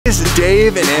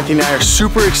Dave and Anthony and I are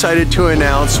super excited to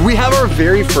announce we have our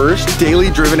very first Daily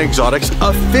Driven Exotics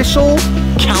official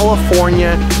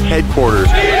California headquarters.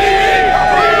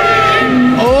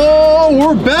 Oh,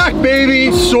 we're back,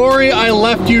 baby. Sorry I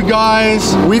left you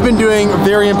guys. We've been doing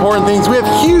very important things. We have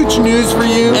huge news for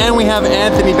you, and we have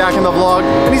Anthony back in the vlog,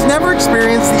 and he's never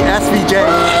experienced the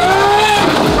SVJ.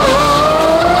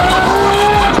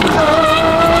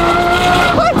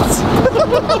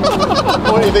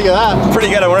 What do you think of that? Pretty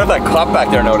good. I wonder if that cop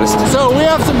back there noticed. So we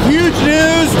have some huge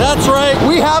news. That's right.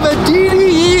 We have a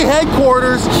DDE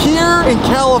headquarters here in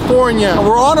California.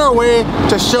 We're on our way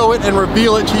to show it and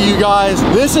reveal it to you guys.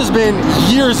 This has been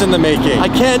years in the making. I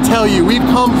can't tell you. We've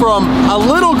come from a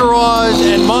little garage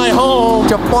in my home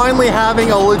to finally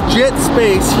having a legit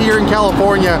space here in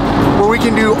California where we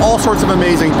can do all sorts of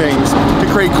amazing things to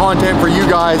create content for you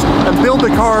guys and build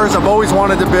the cars I've always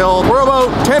wanted to build. We're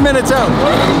about 10 minutes out.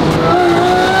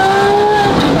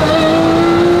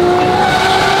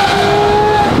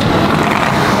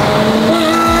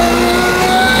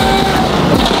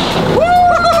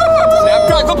 Snap,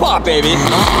 crackle, pop, baby.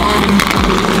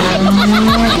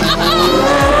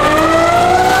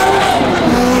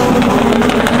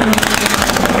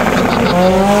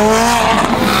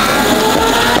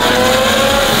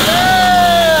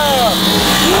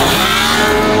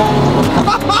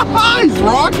 He's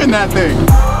rocking that thing.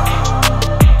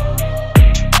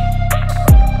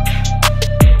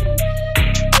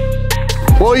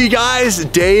 Well, you guys,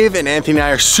 Dave and Anthony and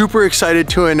I are super excited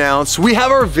to announce we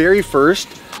have our very first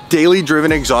Daily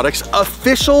Driven Exotics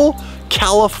official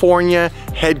California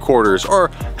headquarters, or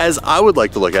as I would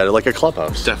like to look at it, like a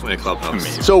clubhouse. Definitely a clubhouse.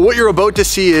 So what you're about to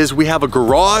see is we have a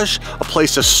garage, a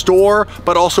place to store,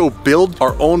 but also build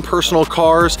our own personal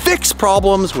cars, fix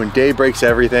problems when Dave breaks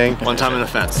everything. One time in the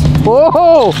fence.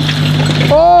 Whoa!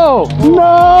 Oh,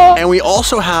 no! And we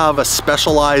also have a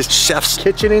specialized chef's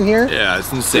kitchen in here. Yeah,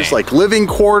 it's insane. There's like living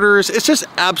quarters. It's just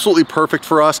absolutely perfect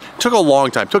for us. It took a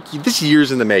long time. It took this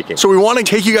years in the making. So we want to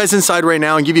take you guys inside right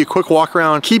now and give you a quick walk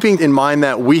around, keeping in mind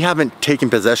that we haven't taken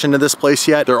possession of this place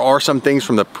yet. There are some things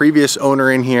from the previous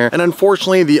owner in here. And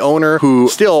unfortunately, the owner who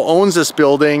still owns this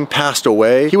building passed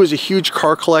away. He was a huge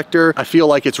car collector. I feel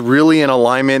like it's really in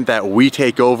alignment that we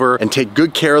take over and take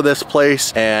good care of this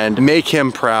place and make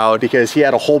him proud, because he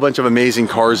had a whole bunch of amazing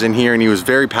cars in here and he was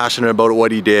very passionate about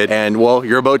what he did. And well,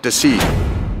 you're about to see.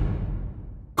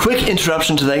 Quick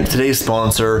interruption to thank today's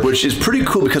sponsor, which is pretty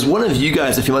cool because one of you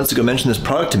guys a few months ago mentioned this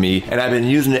product to me and I've been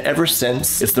using it ever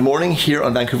since. It's the morning here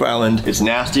on Vancouver Island. It's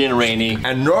nasty and rainy,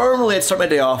 and normally I'd start my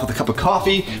day off with a cup of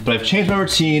coffee, but I've changed my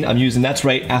routine. I'm using, that's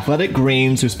right, Athletic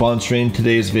Greens, who's sponsoring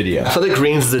today's video. Athletic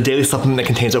Greens is a daily supplement that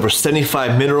contains over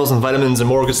 75 minerals and vitamins and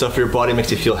more good stuff for your body. It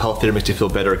makes you feel healthier, makes you feel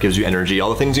better, it gives you energy,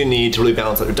 all the things you need to really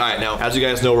balance out your diet. Now, as you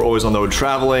guys know, we're always on the road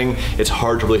traveling. It's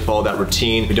hard to really follow that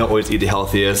routine. We don't always eat the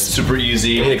healthiest. Super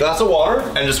easy. You need a glass of water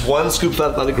and just one scoop of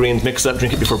Athletic Greens, mix it up,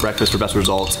 drink it before breakfast for best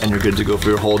results, and you're good to go for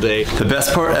your whole day. The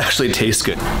best part, it actually tastes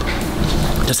good.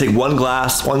 Just take one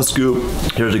glass, one scoop,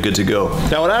 you're good to go.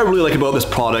 Now, what I really like about this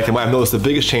product and why I've noticed the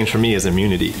biggest change for me is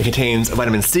immunity. It contains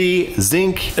vitamin C,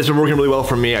 zinc. It's been working really well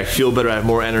for me. I feel better, I have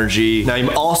more energy. Now,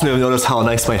 you also may have noticed how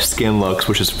nice my skin looks,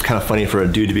 which is kind of funny for a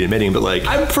dude to be admitting, but like,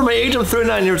 for my age, I'm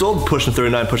 39 years old, pushing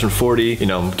 39, pushing 40, you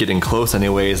know, I'm getting close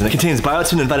anyways. And it contains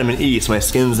biotin and vitamin E, so my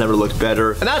skin's never looked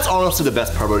better. And that's honestly the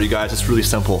best part about it, you guys. It's really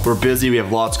simple. We're busy, we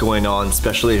have lots going on,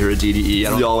 especially here at DDE.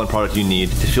 It's the all-in product you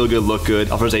need to feel good, look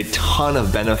good, offers a ton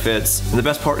of benefits. And the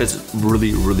best part is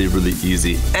really, really, really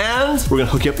easy. And we're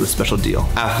gonna hook you up with a special deal.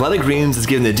 Athletic Greens is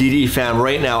giving the DDE fam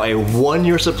right now a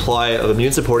 1-year supply of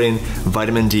immune supporting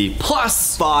vitamin D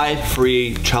plus 5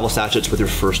 free travel sachets with your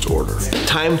first order.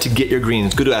 Time to get your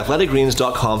greens. Go to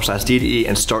athleticgreens.com/DDE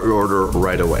and start your order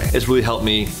right away. It's really helped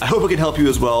me. I hope it can help you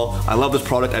as well. I love this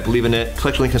product, I believe in it.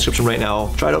 Click the link in the description right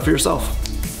now. Try it out for yourself.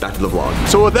 Back to the vlog.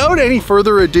 So without any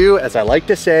further ado, as I like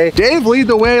to say, Dave, lead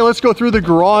the way. Let's go through the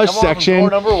garage section. Door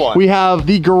number 1. We have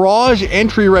the garage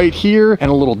entry right here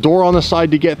and a little door on the side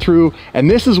to get through. And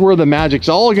this is where the magic's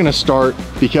all gonna start,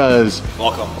 because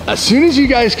as soon as you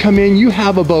guys come in, you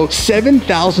have about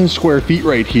 7,000 square feet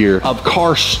right here of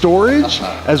car storage,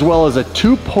 as well as a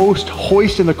 2-post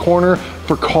hoist in the corner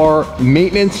for car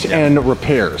maintenance and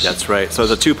repairs. That's right. So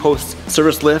there's a 2-post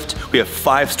service lift. We have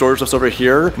 5 storage lifts over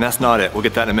here, and that's not it. We'll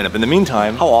get that in a minute. But in the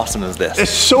meantime, how awesome is this?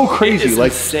 It's so crazy. It's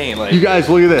like, insane. Like, you guys,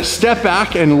 look at this. Step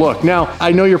back and look. Now,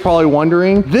 I know you're probably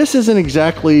wondering, this isn't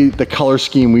exactly the color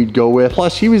scheme we'd go with.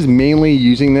 Plus, he was mainly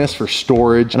using this for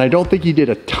storage, and I don't think he did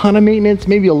a ton of maintenance,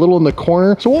 maybe a little in the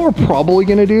corner. So what we're probably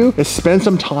gonna do is spend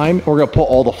some time, and we're gonna put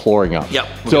all the flooring up. Yep.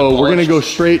 So we're gonna go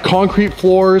straight concrete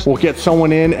floors. We'll get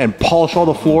someone in and polish all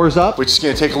all the floors up, which is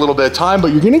gonna take a little bit of time,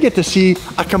 but you're gonna get to see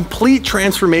a complete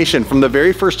transformation from the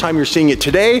very first time you're seeing it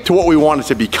today to what we want it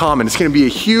to become. And it's gonna be a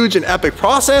huge and epic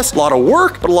process, a lot of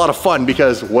work, but a lot of fun,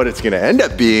 because what it's gonna end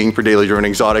up being for Daily Driven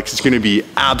Exotics is gonna be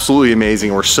absolutely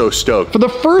amazing. We're so stoked. For the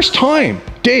first time,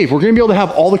 Dave, we're gonna be able to have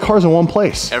all the cars in one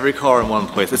place. Every car in one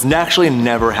place. It's actually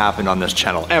never happened on this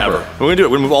channel, ever. We're gonna do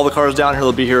it. We're gonna move all the cars down here.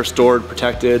 They'll be here stored,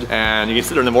 protected, and you can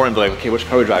sit there in the morning and be like, okay, which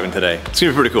car are we driving today? It's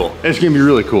gonna be pretty cool. It's gonna be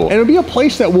really cool. And it'll be a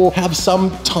place that we'll have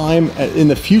some time in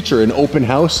the future, an open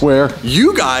house where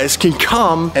you guys can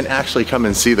come and actually come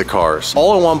and see the cars.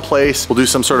 All in one place. We'll do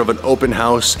some sort of an open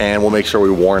house, and we'll make sure we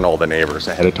warn all the neighbors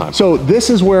ahead of time. So this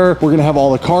is where we're gonna have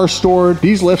all the cars stored.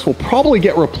 These lifts will probably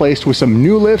get replaced with some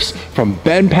new lifts from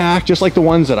BenPack, just like the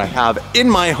ones that I have in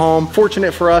my home.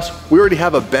 Fortunate for us, we already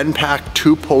have a BenPack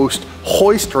 2-post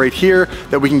hoist right here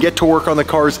that we can get to work on the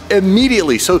cars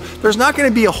immediately. So there's not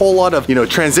gonna be a whole lot of,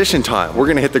 transition time. We're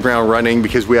gonna hit the ground running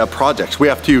because we have projects. We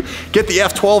have to get the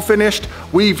F12 finished.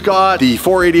 We've got the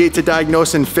 488 to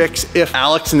diagnose and fix. If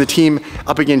Alex and the team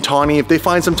up at Gintani, if they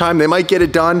find some time, they might get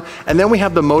it done. And then we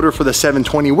have the motor for the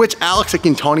 720, which Alex at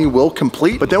Gintani will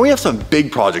complete. But then we have some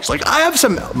big projects. Like, I have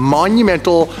some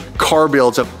monumental car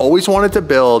builds I've always wanted to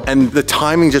build, and the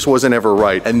timing just wasn't ever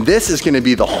right. And this is gonna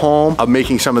be the home of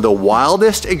making some of the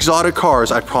wildest exotic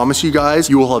cars I promise you guys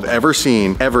you will have ever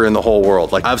seen ever in the whole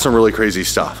world. Like, I have some really crazy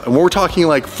stuff. And we're talking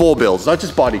like full builds, not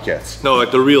just body kits. No,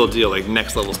 like the real deal, like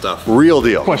next level stuff. Real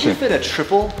deal. Question. Can you fit a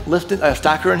triple lifted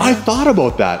stacker in here? I thought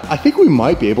about that. I think we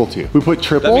might be able to. We put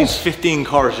triples. That means 15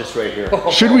 cars just right here.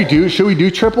 Should we do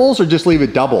triples or just leave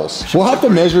it doubles? We'll have to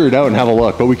measure it out and have a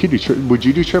look, but we could do, would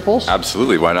you do triples?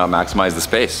 Absolutely, why not maximize the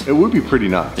space? It would be pretty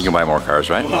nice. You can buy more cars,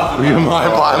 right? We might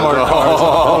buy more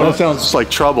cars. That sounds just like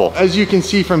trouble. As you can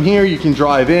see from here, you can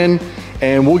drive in,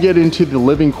 and we'll get into the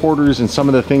living quarters and some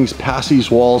of the things past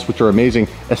these walls, which are amazing,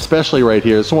 especially right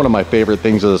here. It's one of my favorite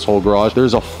things of this whole garage.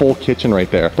 There's a full kitchen right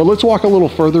there. But let's walk a little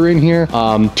further in here.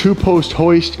 2-post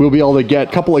hoist. We'll be able to get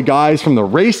a couple of guys from the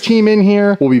race team in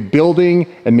here. We'll be building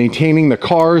and maintaining the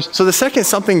cars. So the second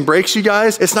something breaks, you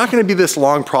guys, it's not gonna be this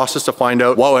long process to find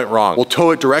out what went wrong. We'll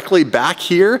tow it directly back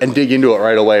here and dig into it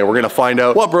right away. We're gonna find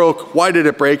out what broke, why did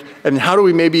it break, and how do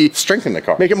we maybe strengthen the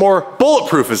car? Make it more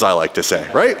bulletproof, as I like to say,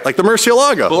 right? Like the Murcielago.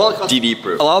 DD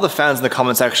proof. A lot of the fans in the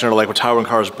comment section are like, well, how when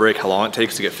cars break, how long it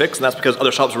takes to get fixed, and that's because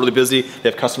other shops are really busy. They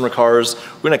have customer cars.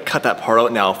 We're gonna cut that part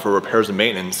out now for repairs and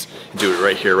maintenance and do it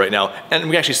right here, right now. And we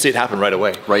can actually see it happen right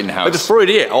away. Right in the house. Like the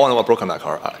 488, I wanna know what broke on that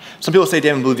car. Some people say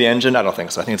Damon blew the engine. I don't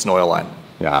think so. I think it's an oil line.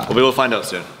 Yeah. We'll be able to find out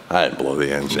soon. I didn't blow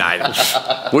the engine. Nah, I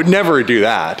don't. Would never do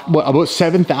that. What, about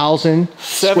 7,000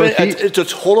 square feet? The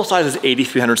total size is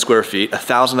 8,300 square feet.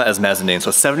 1,000 of that is mezzanine,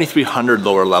 so 7,300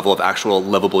 lower level of actual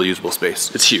livable, usable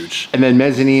space. It's huge. And then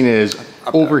mezzanine is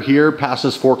over here, past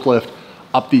this forklift,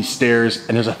 up these stairs,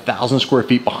 and there's 1,000 square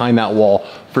feet behind that wall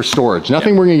for storage.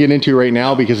 Nothing we're gonna get into right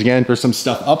now because, again, there's some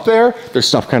stuff up there, there's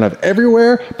stuff kind of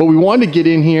everywhere, but we wanted to get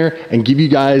in here and give you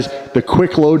guys the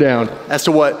quick lowdown as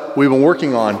to what we've been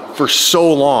working on for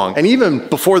so long. And even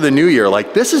before the new year,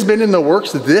 like, this has been in the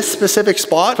works, this specific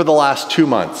spot, for the last 2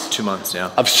 months. 2 months,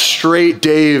 yeah. Of straight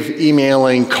Dave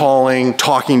emailing, calling,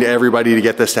 talking to everybody to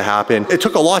get this to happen. It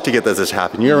took a lot to get this to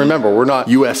happen. You gotta remember, we're not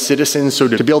US citizens, so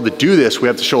to be able to do this, we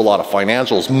have to show a lot of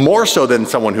financials, more so than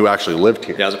someone who actually lived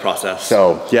here. Yeah, it was a process.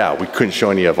 So yeah, we couldn't show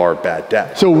any of our bad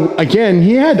debt. So again,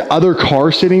 he had other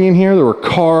cars sitting in here. There were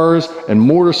cars and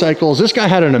motorcycles. This guy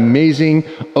had an amazing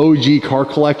OG car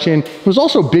collection. He was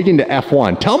also big into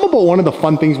F1. Tell him about one of the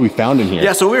fun things we found in here.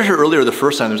 Yeah, so we were here earlier the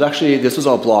first time. There's actually, this was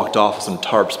all blocked off with some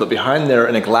tarps, but behind there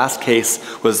in a glass case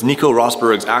was Nico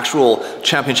Rosberg's actual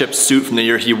championship suit from the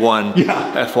year he won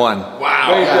F1.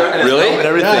 Wow. Right, really? And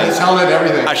everything. Yeah, his helmet and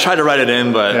everything. I tried to write it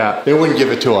in, but yeah, they wouldn't give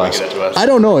it to us. I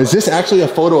don't know, is this actually a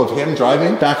photo of him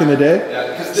driving back in the day?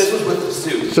 Yeah, because this was with the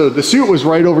suit. So the suit was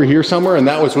right over here somewhere, and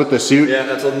that was with the suit. Yeah,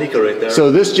 that's old Nico right there.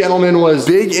 So this gentleman was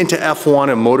big into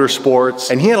F1 and motorsports,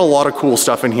 and he had a lot of cool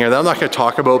stuff in here that I'm not gonna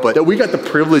talk about, but that we got the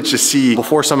privilege to see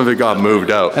before some of it got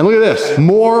moved out. And look at this,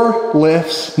 more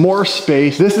lifts, more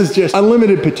space. This is just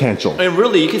unlimited potential. I mean,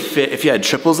 really, you could fit, if you had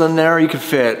triples in there, you could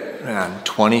fit, man,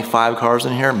 25 cars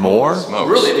in here, more.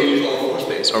 Really, if you use all floor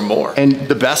space or more. And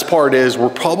the best part is we're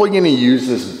probably gonna use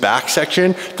this back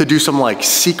section to do some like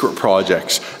secret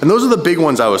projects. And those are the big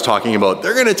ones I was talking about.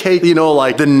 They're gonna take, you know,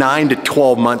 like the 9 to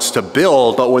 12 months to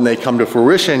build, but when they come to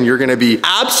fruition, you're gonna be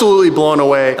absolutely blown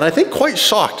away. And I think quite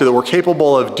shocked that we're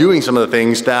capable of doing some of the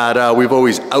things that we've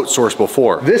always outsourced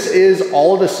before. This is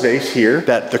all of the space here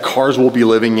that the cars will be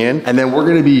living in. And then we're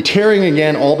gonna be tearing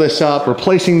again all this up,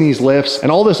 replacing these lifts,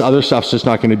 and all this other stuff's just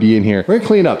not gonna be in here. We're gonna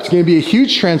clean it up. It's gonna be a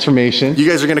huge transformation. You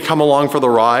guys are gonna come along for the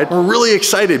ride. We're really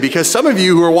excited because some of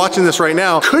you who are watching this right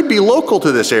now could be local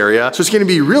to this area. So it's gonna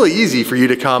be really easy for you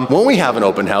to come when we have an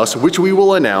open house, which we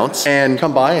will announce, and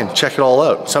come by and check it all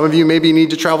out. Some of you maybe need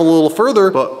to travel a little further,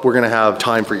 but we're gonna have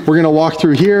time for you. We're gonna walk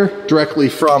through here directly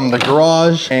from the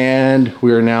garage, and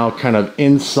we are now kind of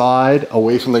inside,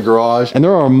 away from the garage. And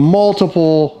there are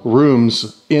multiple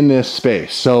rooms in this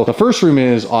space. So the first room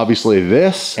is obviously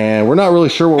this, and we're not really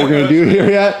sure what we're gonna do here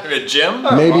yet. Maybe a gym?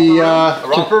 Maybe a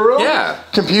romper room? Yeah.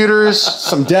 Computers,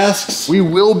 some desks. We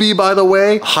will be, by the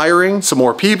way, hiring some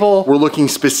more people. We're looking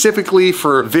specifically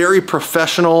for very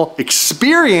professional,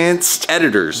 experienced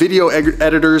editors, video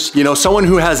editors, you know, someone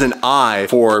who has an eye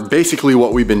for basically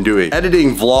what we've been doing.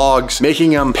 Editing vlogs,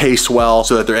 making them pace well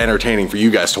so that they're entertaining for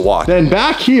you guys to watch. Then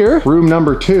back here, room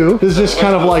number 2, this is just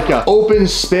kind of like an open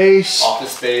space.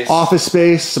 Office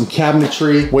space, some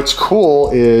cabinetry. What's cool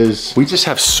is we just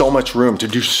have so much room to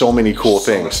do so many cool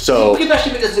things. So we could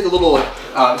actually make this like a little,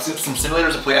 some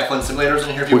simulators to play F1 simulators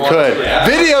in here if you want. We could. Yeah.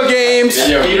 Video games.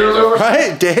 Video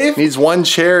right? Dave needs one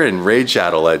chair and Raid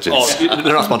Shadow Legends. Oh,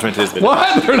 they're not sponsoring today's video.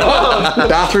 What? They're not.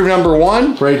 Bathroom number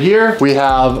 1, right here. We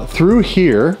have through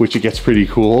here, which it gets pretty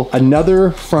cool, another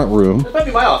front room. That might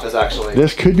be my office actually.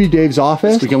 This could be Dave's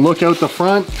office. We can look out the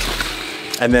front.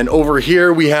 And then over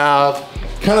here we have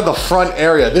kind of the front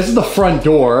area. This is the front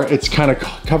door. It's kind of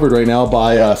covered right now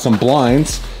by some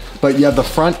blinds, but you have the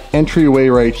front entryway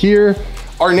right here.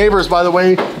 Our neighbors, by the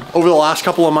way, over the last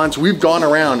couple of months, we've gone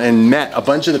around and met a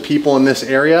bunch of the people in this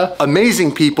area.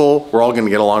 Amazing people. We're all gonna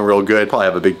get along real good. Probably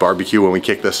have a big barbecue when we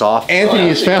kick this off. Anthony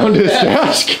has found his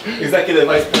desk. Executive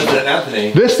Vice President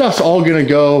Anthony. This stuff's all gonna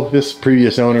go, this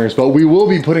previous owners, but we will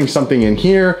be putting something in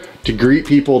here to greet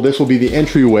people. This will be the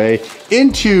entryway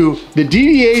into the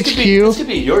DDHQ. This could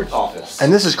be your office.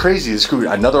 And this is crazy. This could be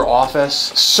another office.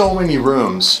 So many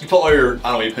rooms. You put all your, I don't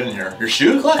know what you put in here. Your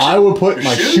shoe collection? I would put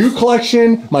my shoe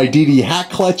collection, my DD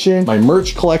hat collection, my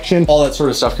merch collection, all that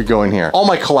sort of stuff could go in here. All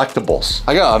my collectibles.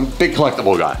 I'm a big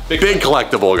collectible guy. Big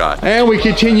collectible guy. And we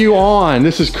continue on.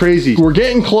 This is crazy. We're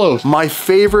getting close. My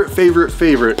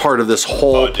favorite part of this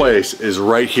whole place is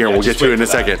right here. And we'll get to it in a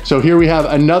second. So here we have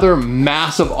another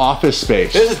massive office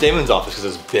space. This is Damon's office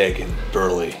because it's big and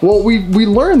burly. Well, we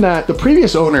learned that the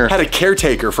previous owner had a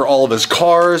caretaker for all of his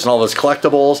cars and all of his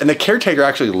collectibles, and the caretaker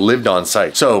actually lived on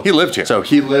site. So he lived here. So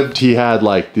he had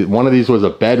like, one of these was a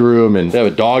bedroom, and they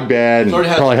have a dog bed, and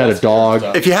probably had a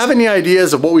dog. If you have any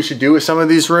ideas of what we should do with some of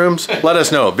these rooms, let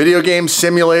us know. Video games,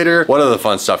 simulator, what other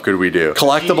fun stuff could we do?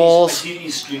 Collectibles. DD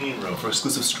screening room for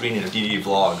exclusive screening of DD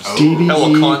vlogs. DD. A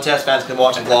little contest, fans can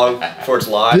watch and vlog before it's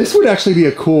live. This would actually be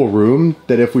a cool room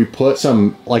that if we put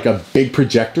some, like a big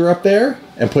projector up there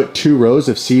and put 2 rows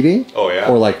of seating. Oh yeah.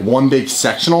 Or like one big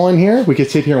sectional in here, we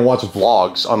could sit here and watch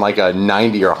vlogs on like a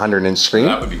 90 or 100 inch screen.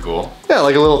 That would be cool. Yeah,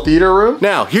 like a little theater room.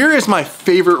 Now, here is my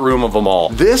favorite room of them all.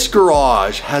 This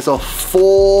garage has a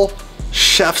full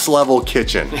chef's level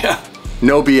kitchen. Yeah.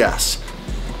 No BS.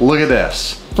 Look at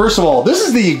this. First of all, this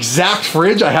is the exact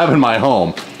fridge I have in my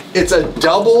home. It's a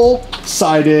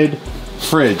double-sided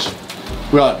fridge.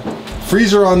 We got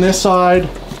freezer on this side,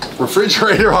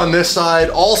 refrigerator on this side,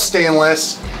 all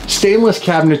stainless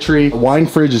cabinetry. Wine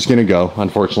fridge is gonna go,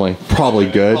 unfortunately. Probably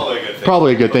good.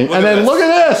 Probably a good thing. And then look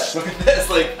at this. Look at this,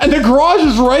 like. And the garage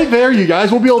is right there, you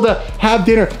guys. We'll be able to have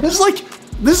dinner. This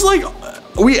is like,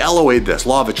 we elevate this,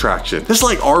 law of attraction. This is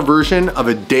like our version of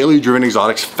a Daily Driven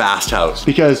Exotics fast house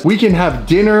because we can have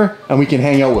dinner and we can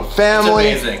hang out with family.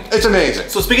 It's amazing. It's amazing.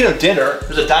 So speaking of dinner,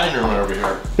 there's a dining room over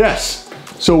here. Yes.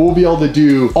 So we'll be able to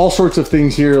do all sorts of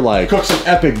things here, like cook some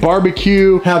epic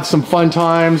barbecue, have some fun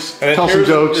times, tell some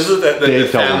jokes. This is the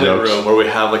family room where we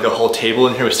have like a whole table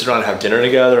in here. We sit around and have dinner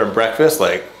together and breakfast.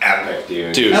 Like epic,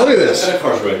 dude. Dude, now look at this. That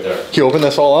car's right there. Can you open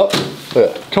this all up?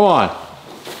 Come on.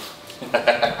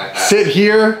 Sit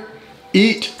here,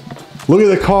 eat, look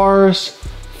at the cars.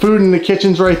 Food in the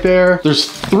kitchen's right there. There's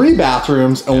 3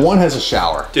 bathrooms and one has a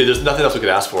shower. Dude, there's nothing else we could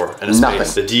ask for in a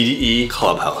space. The DDE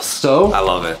clubhouse. So, I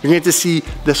love it. You're gonna get to see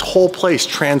this whole place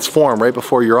transform right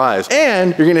before your eyes.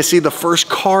 And you're gonna see the first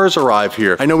cars arrive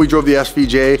here. I know we drove the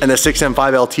SVJ and the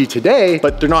 6M5 LT today,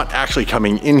 but they're not actually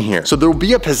coming in here. So there'll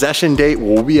be a possession date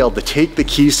where we'll be able to take the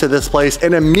keys to this place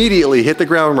and immediately hit the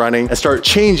ground running and start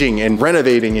changing and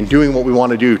renovating and doing what we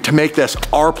wanna do to make this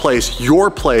our place, your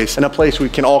place, and a place we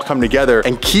can all come together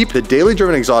and keep the Daily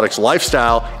Driven Exotics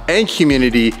lifestyle and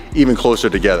community even closer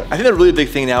together. I think the really big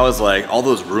thing now is like all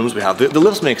those rooms we have. The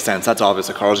lifts make sense, that's obvious,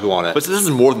 the cars go on it. But this is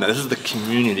more than that, this is the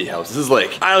community house. This is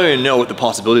like, I don't even know what the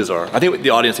possibilities are. I think the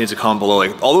audience needs to comment below,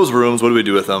 like all those rooms, what do we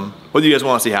do with them? What do you guys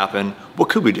want to see happen? What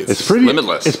could we do? It's pretty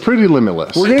limitless. It's pretty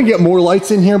limitless. We're gonna get more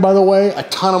lights in here, by the way, a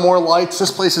ton of more lights.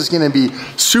 This place is gonna be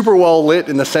super well lit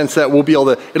in the sense that we'll be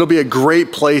able to, it'll be a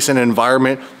great place and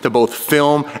environment to both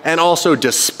film and also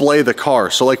display the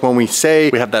car. So like when we say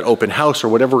we have that open house or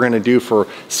whatever we're gonna do for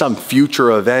some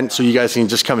future event, so you guys can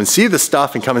just come and see the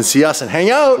stuff and come and see us and hang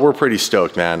out, we're pretty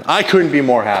stoked, man. I couldn't be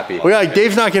more happy. Like,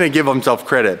 Dave's not gonna give himself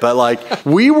credit, but like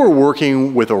we were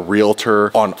working with a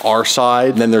realtor on our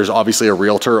side, and then there's obviously a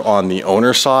realtor on the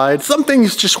owner side. Some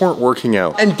things just weren't working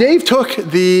out. And Dave took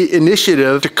the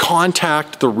initiative to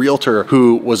contact the realtor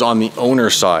who was on the owner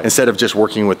side instead of just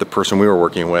working with the person we were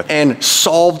working with, and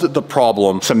solved the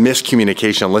problem, some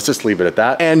miscommunication, let's just leave it at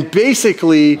that, and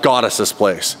basically got us this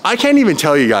place. I can't even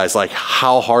tell you guys like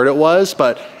how hard it was,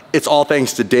 but it's all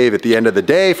thanks to Dave at the end of the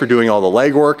day for doing all the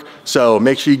legwork. So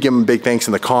make sure you give him a big thanks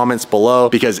in the comments below,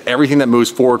 because everything that moves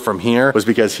forward from here was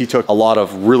because he took a lot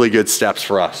of really good steps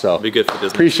for us. So be good for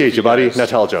business. Appreciate you, buddy. Now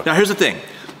tell a joke. Now here's the thing.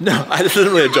 No, this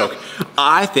isn't really a joke.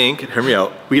 I think, hear me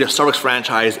out, we get a Starbucks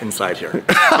franchise inside here.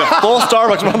 Full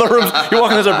Starbucks, one of the rooms, you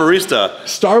walk in as a barista.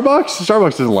 Starbucks?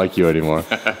 Starbucks doesn't like you anymore.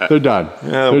 They're done.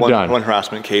 They're done. One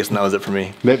harassment case, and that was it for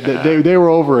me. They were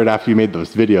over it after you made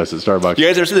those videos at Starbucks. You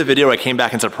guys ever see the video where I came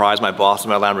back and surprised my boss with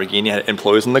my Lamborghini had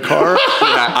employees in the car?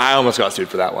 I almost got sued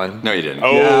for that one. No, you didn't.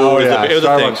 Oh, yeah. It was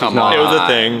a thing. Come on. It was a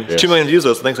thing. Yes. 2 million views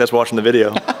though, so thanks guys for watching the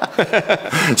video.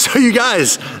 So you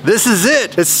guys, this is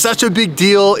it. It's such a big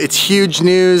deal. It's huge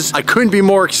news. I couldn't be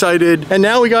more excited. And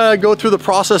now we gotta go through the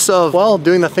process of, well,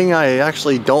 doing the thing I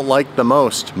actually don't like the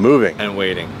most, moving. And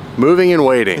waiting. Moving and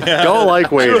waiting. Don't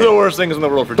like waiting. Two of the worst things in the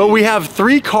world for But GT. we have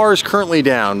 3 cars currently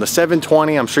down. The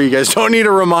 720, I'm sure you guys don't need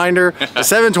a reminder. The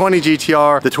 720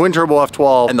 GTR, the twin turbo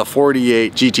F12, and the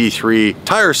 48 GT3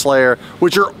 Tire Slayer,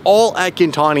 which are all at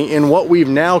Gintani in what we've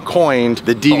now coined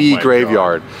the DD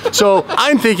graveyard. So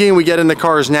I'm thinking we get in the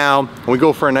cars now and we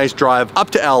go for a nice drive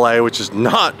up to LA, which is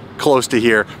not close to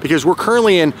here because we're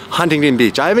currently in Huntington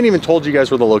Beach. I haven't even told you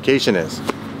guys where the location is.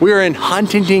 We are in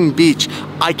Huntington Beach.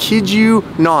 I kid you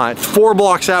not, 4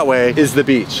 blocks that way is the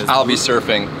beach. I'll be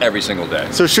surfing every single day.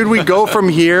 So should we go from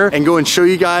here and go and show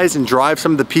you guys and drive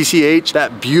some of the PCH,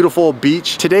 that beautiful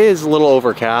beach? Today is a little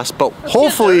overcast, but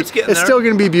hopefully it's still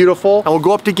gonna be beautiful. And we'll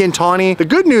go up to Gintani. The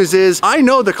good news is, I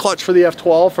know the clutch for the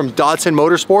F12 from Dodson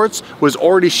Motorsports was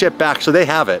already shipped back, so they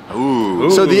have it.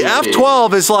 Ooh. So the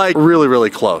F12 is like really,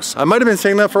 really close. I might have been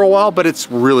saying that for a while, but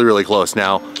it's really, really close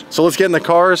now. So let's get in the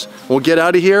cars, we'll get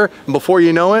out of here, and before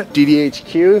you know it,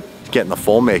 DDHQ, getting the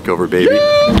full makeover, baby.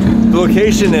 The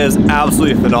location is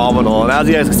absolutely phenomenal, and as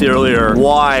you guys can see earlier,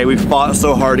 why we fought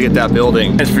so hard to get that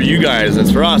building. It's for you guys,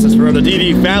 it's for us, it's for the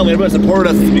DD family, everybody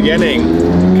supported us at the beginning.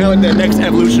 Kind of like the next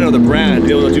evolution of the brand, to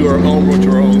be able to do our own work to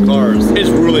our own cars. It's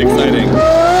really exciting.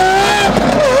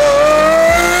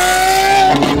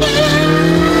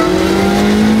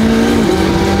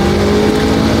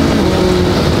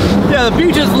 Yeah, the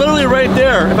beach is literally right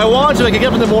there. If I wanted to, I could get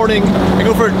up in the morning and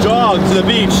go for a jog to the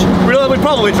beach. Really, we'd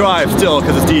probably drive still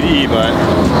because it's DDE, but.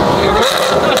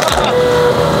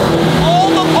 All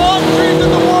the palm trees in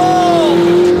the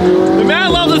world! The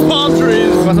man loves his palm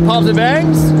trees. Want some palms and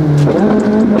bangs?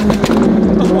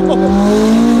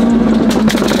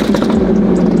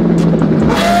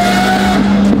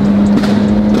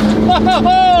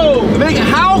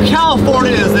 How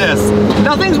California is this?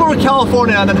 Nothing's more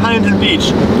California than Huntington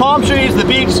Beach. Palm trees, the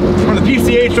beach, we're on the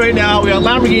PCH right now. We got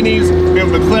Lamborghinis, we have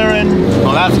McLaren.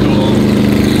 Oh, that's cool.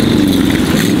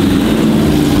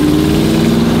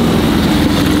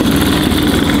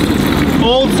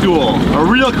 Old school, a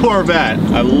real Corvette.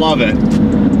 I love it.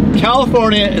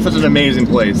 California is such an amazing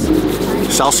place.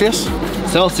 Celsius?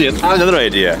 Celsius. I have another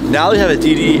idea. Now we have a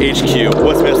DDE HQ.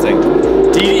 What's missing?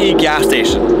 DDE gas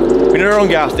station. We need our own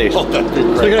gas station. Oh, that'd be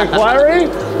great. So you got an inquiry?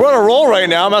 We're on a roll right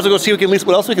now. Might as well go see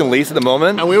what else we can lease at the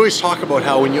moment. And we always talk about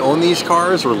how when you own these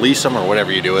cars or lease them or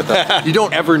whatever you do with them, you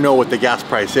don't ever know what the gas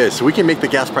price is. So we can make the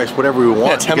gas price whatever we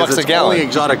want. Yeah, 10 bucks a gallon. Only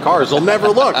exotic cars. They'll never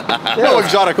look. No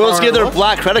exotic Well, car. let's get their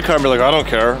black credit card and be like, I don't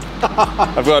care.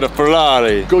 I've got a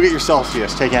Ferrari. Go get your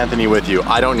Celsius. Take Anthony with you.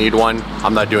 I don't need one.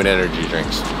 I'm not doing energy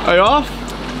drinks. Are you off?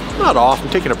 I'm not off. I'm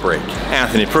taking a break.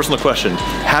 Anthony, personal question.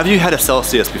 Have you had a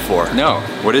Celsius before? No.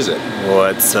 What is it?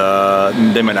 Well, it's,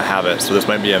 they might not have it, so this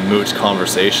might be a moot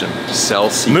conversation.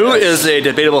 Celsius. Moot is a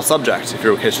debatable subject, if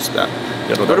you're okay with that.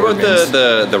 What about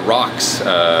the Rocks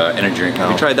energy drink?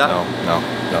 Have you tried that? No.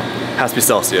 Has to be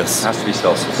Celsius. Has to be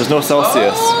Celsius. There's no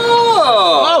Celsius.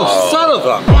 Oh, son of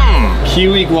a...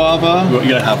 Kiwi guava. You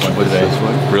gotta have one today.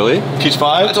 Really? Peach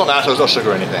 5? It's all natural, there's no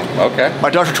sugar or anything. Okay. My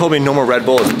doctor told me no more Red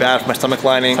Bull. It's bad for my stomach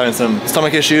lining. Having some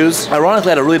stomach issues.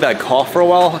 Ironically, I had a really bad cough for a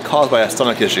while caused by a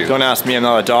stomach issue. Don't ask me, I'm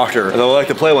not a doctor. Although I like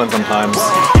to play one sometimes.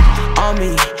 On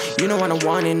me, you know I'm the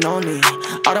one and only.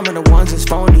 All them other ones is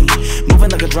phony. Moving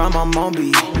like a drum, I'm on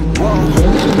beat.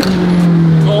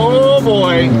 Oh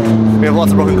boy. We have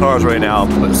lots of broken cars right now,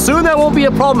 but soon that won't be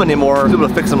a problem anymore. We'll be able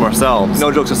to fix them ourselves.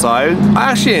 No jokes aside, I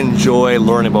actually enjoy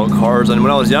learning about cars, and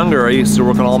when I was younger, I used to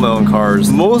work on all my own cars.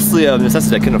 Mostly of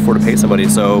necessity, I couldn't afford to pay somebody,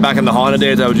 so back in the Honda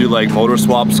days, I would do like motor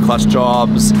swaps, clutch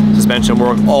jobs, suspension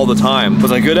work all the time.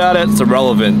 Was I good at it? It's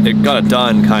irrelevant. It got it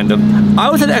done, kind of. I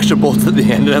always had extra bolts at the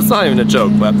end, and that's not even a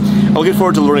joke, but I'm looking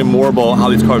forward to learning more about how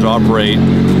these cars operate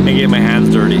and getting my hands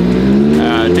dirty.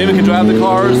 David can drive the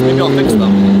cars, maybe I'll fix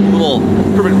them. A little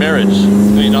perfect marriage.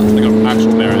 I mean, not like an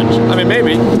actual marriage. I mean,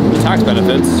 maybe. Tax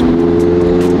benefits.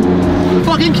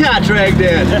 Fucking cat dragged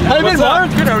in. How you been, Mark?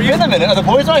 Good, how are you? In a minute. Are the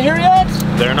boys not here yet?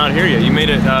 They're not here yet. You made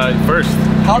it first.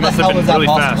 How the hell was that really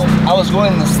possible? fast. I was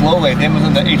going the slow way. Dan was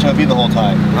in the HOV the whole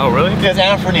time. Oh, really? He has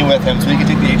Anthony with him, so he can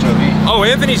take the HOV. Oh,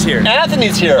 Anthony's here.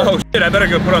 Anthony's here. Oh, shit. I better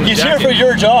go put on the jacket. He's here for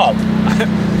your job.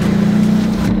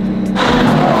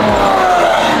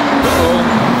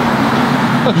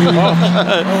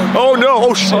 Oh no!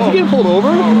 Oh shit! Is he getting pulled over?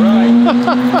 Alright.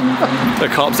 The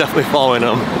cop's definitely following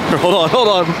him. Hold on, hold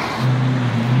on.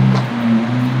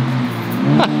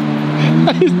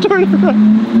 He's turning around.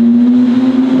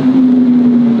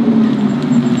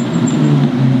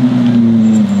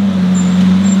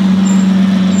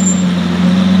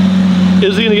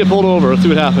 Is he gonna get pulled over? Let's see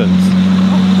what happens.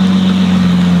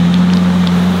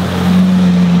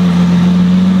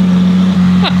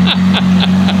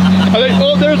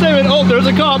 Oh, there's David. Oh, there's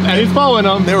a cop, and he's following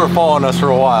him. They were following us for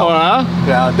a while. Oh, yeah?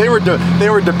 Yeah, they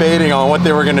were debating on what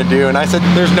they were gonna do, and I said,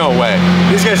 "There's no way.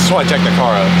 These guys just want to check the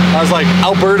car out." I was like,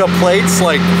 "Alberta plates,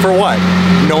 like for what?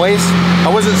 Noise? I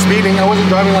wasn't speeding. I wasn't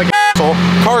driving like an asshole.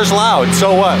 Car's loud.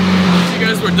 So what?" You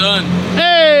guys were done.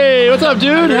 Hey, what's up,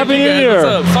 dude? Happy New Year.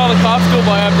 What's up? Saw the cops go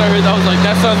by after I heard that. I was like,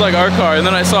 that sounds like our car. And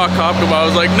then I saw a cop go by. I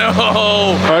was like, no.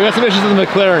 All right, I got some issues with the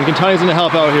McLaren. Kentucky's gonna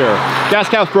help out here. Gas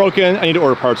cap's broken. I need to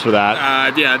order parts for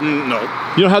that. Yeah, no.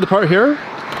 You don't have the part here?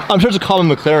 I'm sure it's a common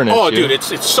McLaren issue. Oh, dude,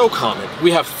 it's so common.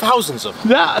 We have thousands of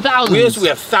them. Thousands? We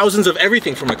have thousands of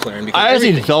everything from McLaren. I just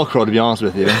need Velcro, to be honest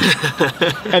with you.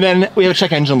 And then we have a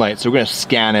check engine light, so we're gonna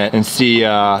scan it and see,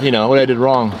 you know, what I did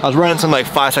wrong. I was running some like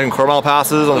 5-second quarter mile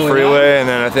passes on the freeway, and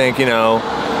then I think, you know,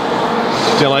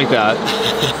 didn't like that.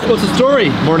 What's the story,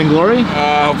 Morning Glory?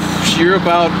 You're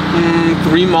about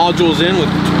 3 modules in with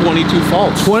 22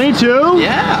 faults. 22?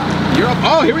 Yeah. You're up.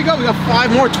 Oh, here we go. We got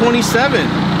 5 more. 27.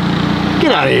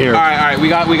 Get out of here. All right. We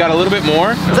got a little bit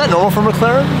more. Is that normal for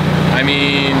McLaren? I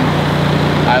mean,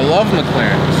 I love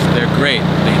McLarens. They're great.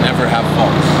 They never have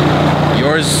faults.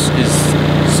 Yours is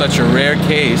such a rare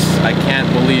case. I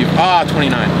can't believe.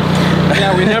 29.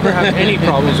 Yeah, we never have any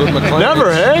problems with McLaren.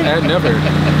 Never, hey? Never.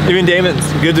 Even Damon's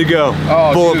good to go.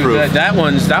 Oh, bulletproof. Dude, that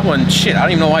one. Shit. I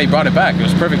don't even know why you brought it back. It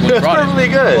was perfect when you brought it. It's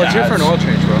perfectly good. Well, it's here for an oil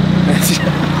change, bro.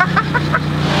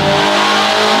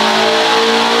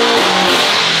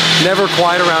 Never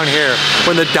quiet around here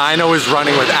when the dyno is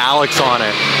running with Alex on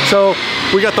it. So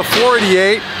we got the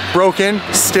 488 broken,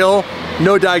 still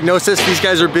no diagnosis. These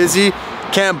guys are busy.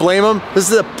 Can't blame them. This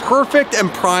is a perfect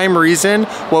and prime reason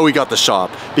why we got the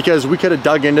shop, because we could have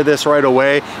dug into this right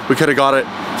away. We could have got it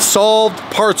solved,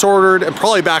 parts ordered, and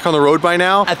probably back on the road by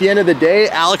now. At the end of the day,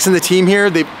 Alex and the team here,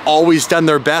 they've always done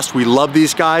their best. We love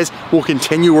these guys. We'll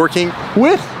continue working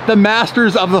with the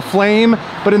masters of the flame.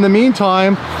 But in the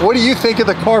meantime, what do you think of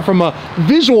the car from a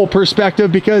visual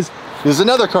perspective? Because there's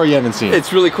another car you haven't seen.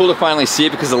 It's really cool to finally see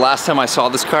it, because the last time I saw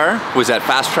this car was at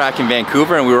Fast Track in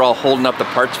Vancouver, and we were all holding up the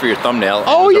parts for your thumbnail.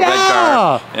 Oh, it was a yeah! red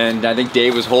car, and I think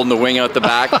Dave was holding the wing out the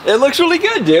back. It looks really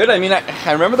good, dude. I mean,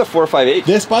 I remember the 458.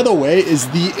 This, by the way, is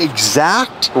the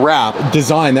exact wrap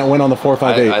design that went on the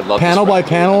 458. I love panel this by wrap,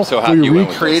 panel. I'm so happy we you went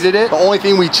with recreated it. The only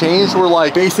thing we changed were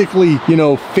like basically, you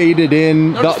know, faded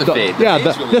in. Notice the fade. Yeah, The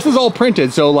fade's really this is all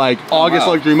printed. So like August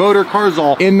wow. Luxury Motor cars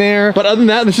all in there. But other than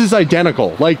that, this is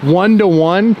identical. Like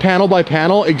 1-to-1, panel by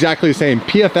panel, exactly the same.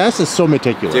 PFS is so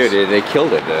meticulous. Dude, they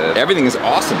killed it. Everything is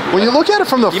awesome. When you look at it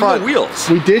from the Even front, the wheels.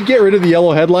 we did get rid of the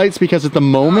yellow headlights because at the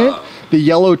moment, the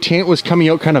yellow tint was coming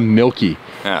out kind of milky.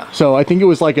 Yeah. So I think it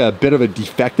was like a bit of a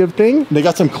defective thing. They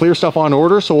got some clear stuff on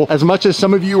order. So as much as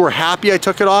some of you were happy I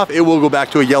took it off, it will go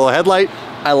back to a yellow headlight.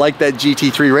 I like that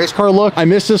GT3 race car look. I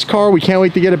miss this car. We can't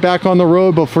wait to get it back on the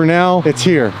road, but for now, it's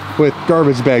here with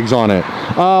garbage bags on it.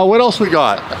 What else we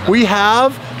got? We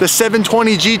have the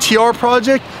 720 GTR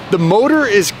project. The motor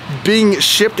is being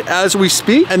shipped as we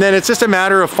speak, and then it's just a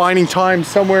matter of finding time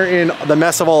somewhere in the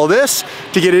mess of all of this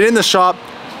to get it in the shop,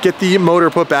 get the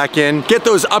motor put back in, get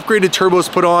those upgraded turbos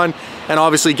put on, and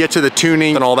obviously get to the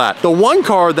tuning and all that. The one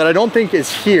car that I don't think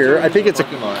is here, I think it's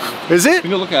a, is it?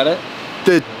 You can look at it.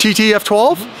 The TT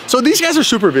F12? So these guys are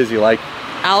super busy. Like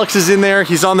Alex is in there,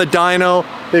 he's on the dyno.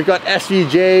 They've got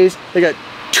SVJs, they got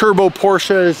turbo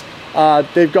Porsches,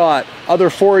 they've got other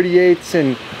 488s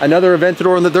and another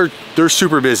Aventador, and they're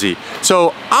super busy.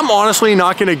 So I'm honestly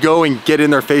not gonna go and get in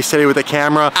their face today with a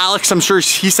camera. Alex, I'm sure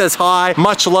he says hi.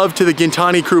 Much love to the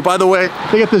Gintani crew. By the way,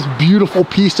 they got this beautiful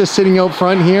Pista sitting out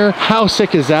front here. How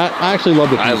sick is that? I actually love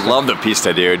the Pista. I love the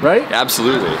Pista, dude. Right?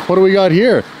 Absolutely. What do we got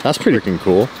here? That's pretty freaking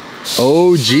cool.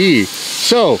 OG.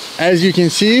 So, as you can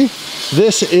see,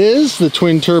 this is the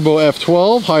twin turbo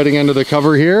F12 hiding under the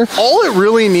cover here. All it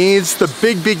really needs, the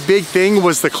big thing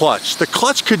was the clutch. The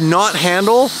clutch could not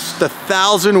handle the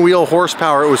 1,000 wheel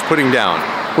horsepower it was putting down,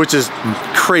 which is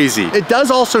crazy. It does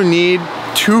also need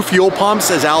 2 fuel pumps,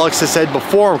 as Alex has said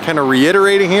before. I'm kind of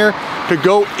reiterating here, to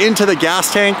go into the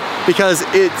gas tank, because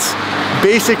it's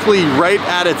basically right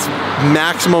at its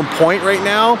maximum point right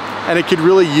now, and it could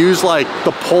really use like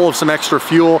the pull of some extra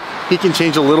fuel. He can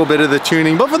change a little bit of the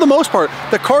tuning, but for the most part,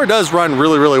 the car does run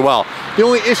really well. The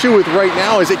only issue with right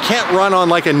now is it can't run on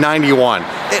like a 91.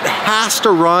 It has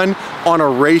to run on a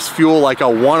race fuel like a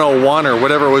 101 or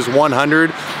whatever it was,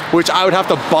 100, which I would have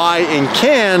to buy in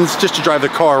cans just to drive the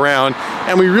car around.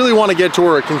 And we really want to get to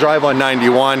where it can drive on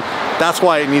 91. That's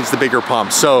why it needs the bigger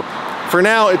pumps. So for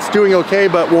now, it's doing okay,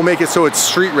 but we'll make it so it's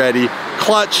street ready.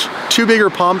 Clutch, 2 bigger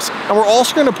pumps, and we're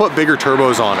also gonna put bigger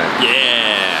turbos on it.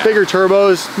 Yeah. Bigger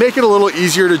turbos, make it a little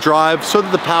easier to drive so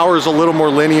that the power is a little more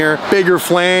linear. Bigger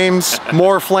flames,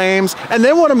 more flames. And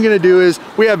then what I'm gonna do is,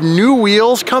 we have new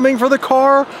wheels coming for the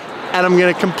car, and I'm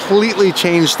gonna completely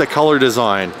change the color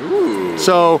design. Ooh.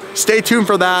 So stay tuned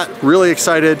for that, really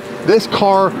excited. This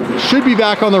car should be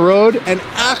back on the road, and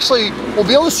actually, we'll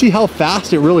be able to see how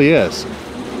fast it really is.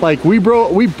 Like we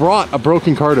brought a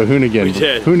broken car to Hoonigan. We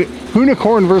did.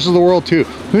 Hoonicorn versus the world too.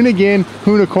 Hoonigan,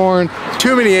 Hoonicorn,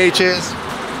 too many H's.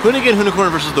 Hoonigan,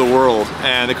 Hoonicorn versus the world,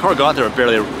 and the car got there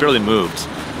barely moved.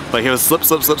 Like it was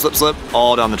slip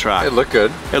all down the track. It looked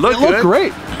good. It looked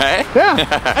great. Hey? Yeah.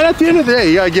 And at the end of the day,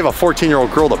 you gotta give a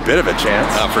 14-year-old girl a bit of a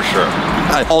chance. For sure.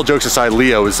 All jokes aside,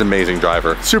 Leo is an amazing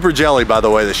driver. Super jelly, by the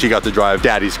way, that she got to drive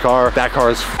Daddy's car. That car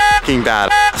is f***ing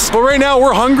badass. But right now,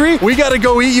 we're hungry. We gotta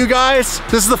go eat, you guys.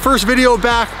 This is the first video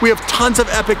back. We have tons of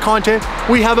epic content.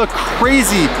 We have a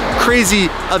crazy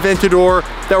Aventador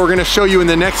that we're gonna show you in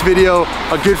the next video.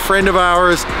 A good friend of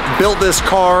ours built this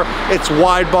car. It's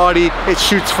wide body, it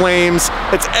shoots flames.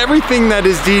 It's everything that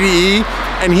is DDE,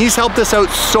 and he's helped us out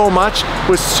so much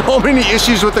with so many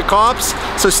issues with the cops.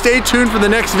 So stay tuned for the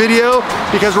next video,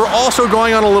 because we're also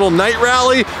going on a little night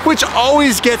rally, which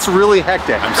always gets really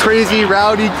hectic. Crazy,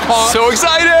 rowdy cops. So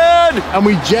excited! And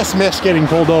we just missed getting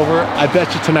pulled over. I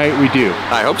bet you tonight we do.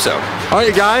 I hope so. All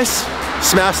right, guys,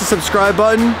 smash the subscribe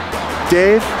button.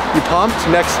 Dave, you pumped?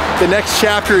 The next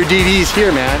chapter of DD's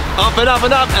here, man. Up and up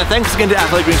and up, and thanks again to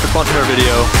Athletic Greens for sponsoring our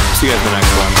video. See you guys in the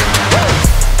next one.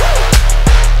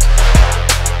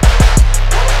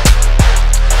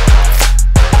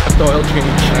 The oil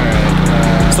change.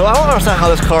 Alright. So I don't understand how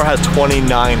this car has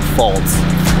 29 faults.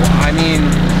 Well, I mean,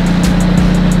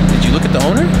 did you look at the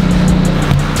owner?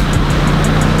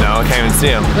 No, I can't even see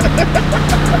him.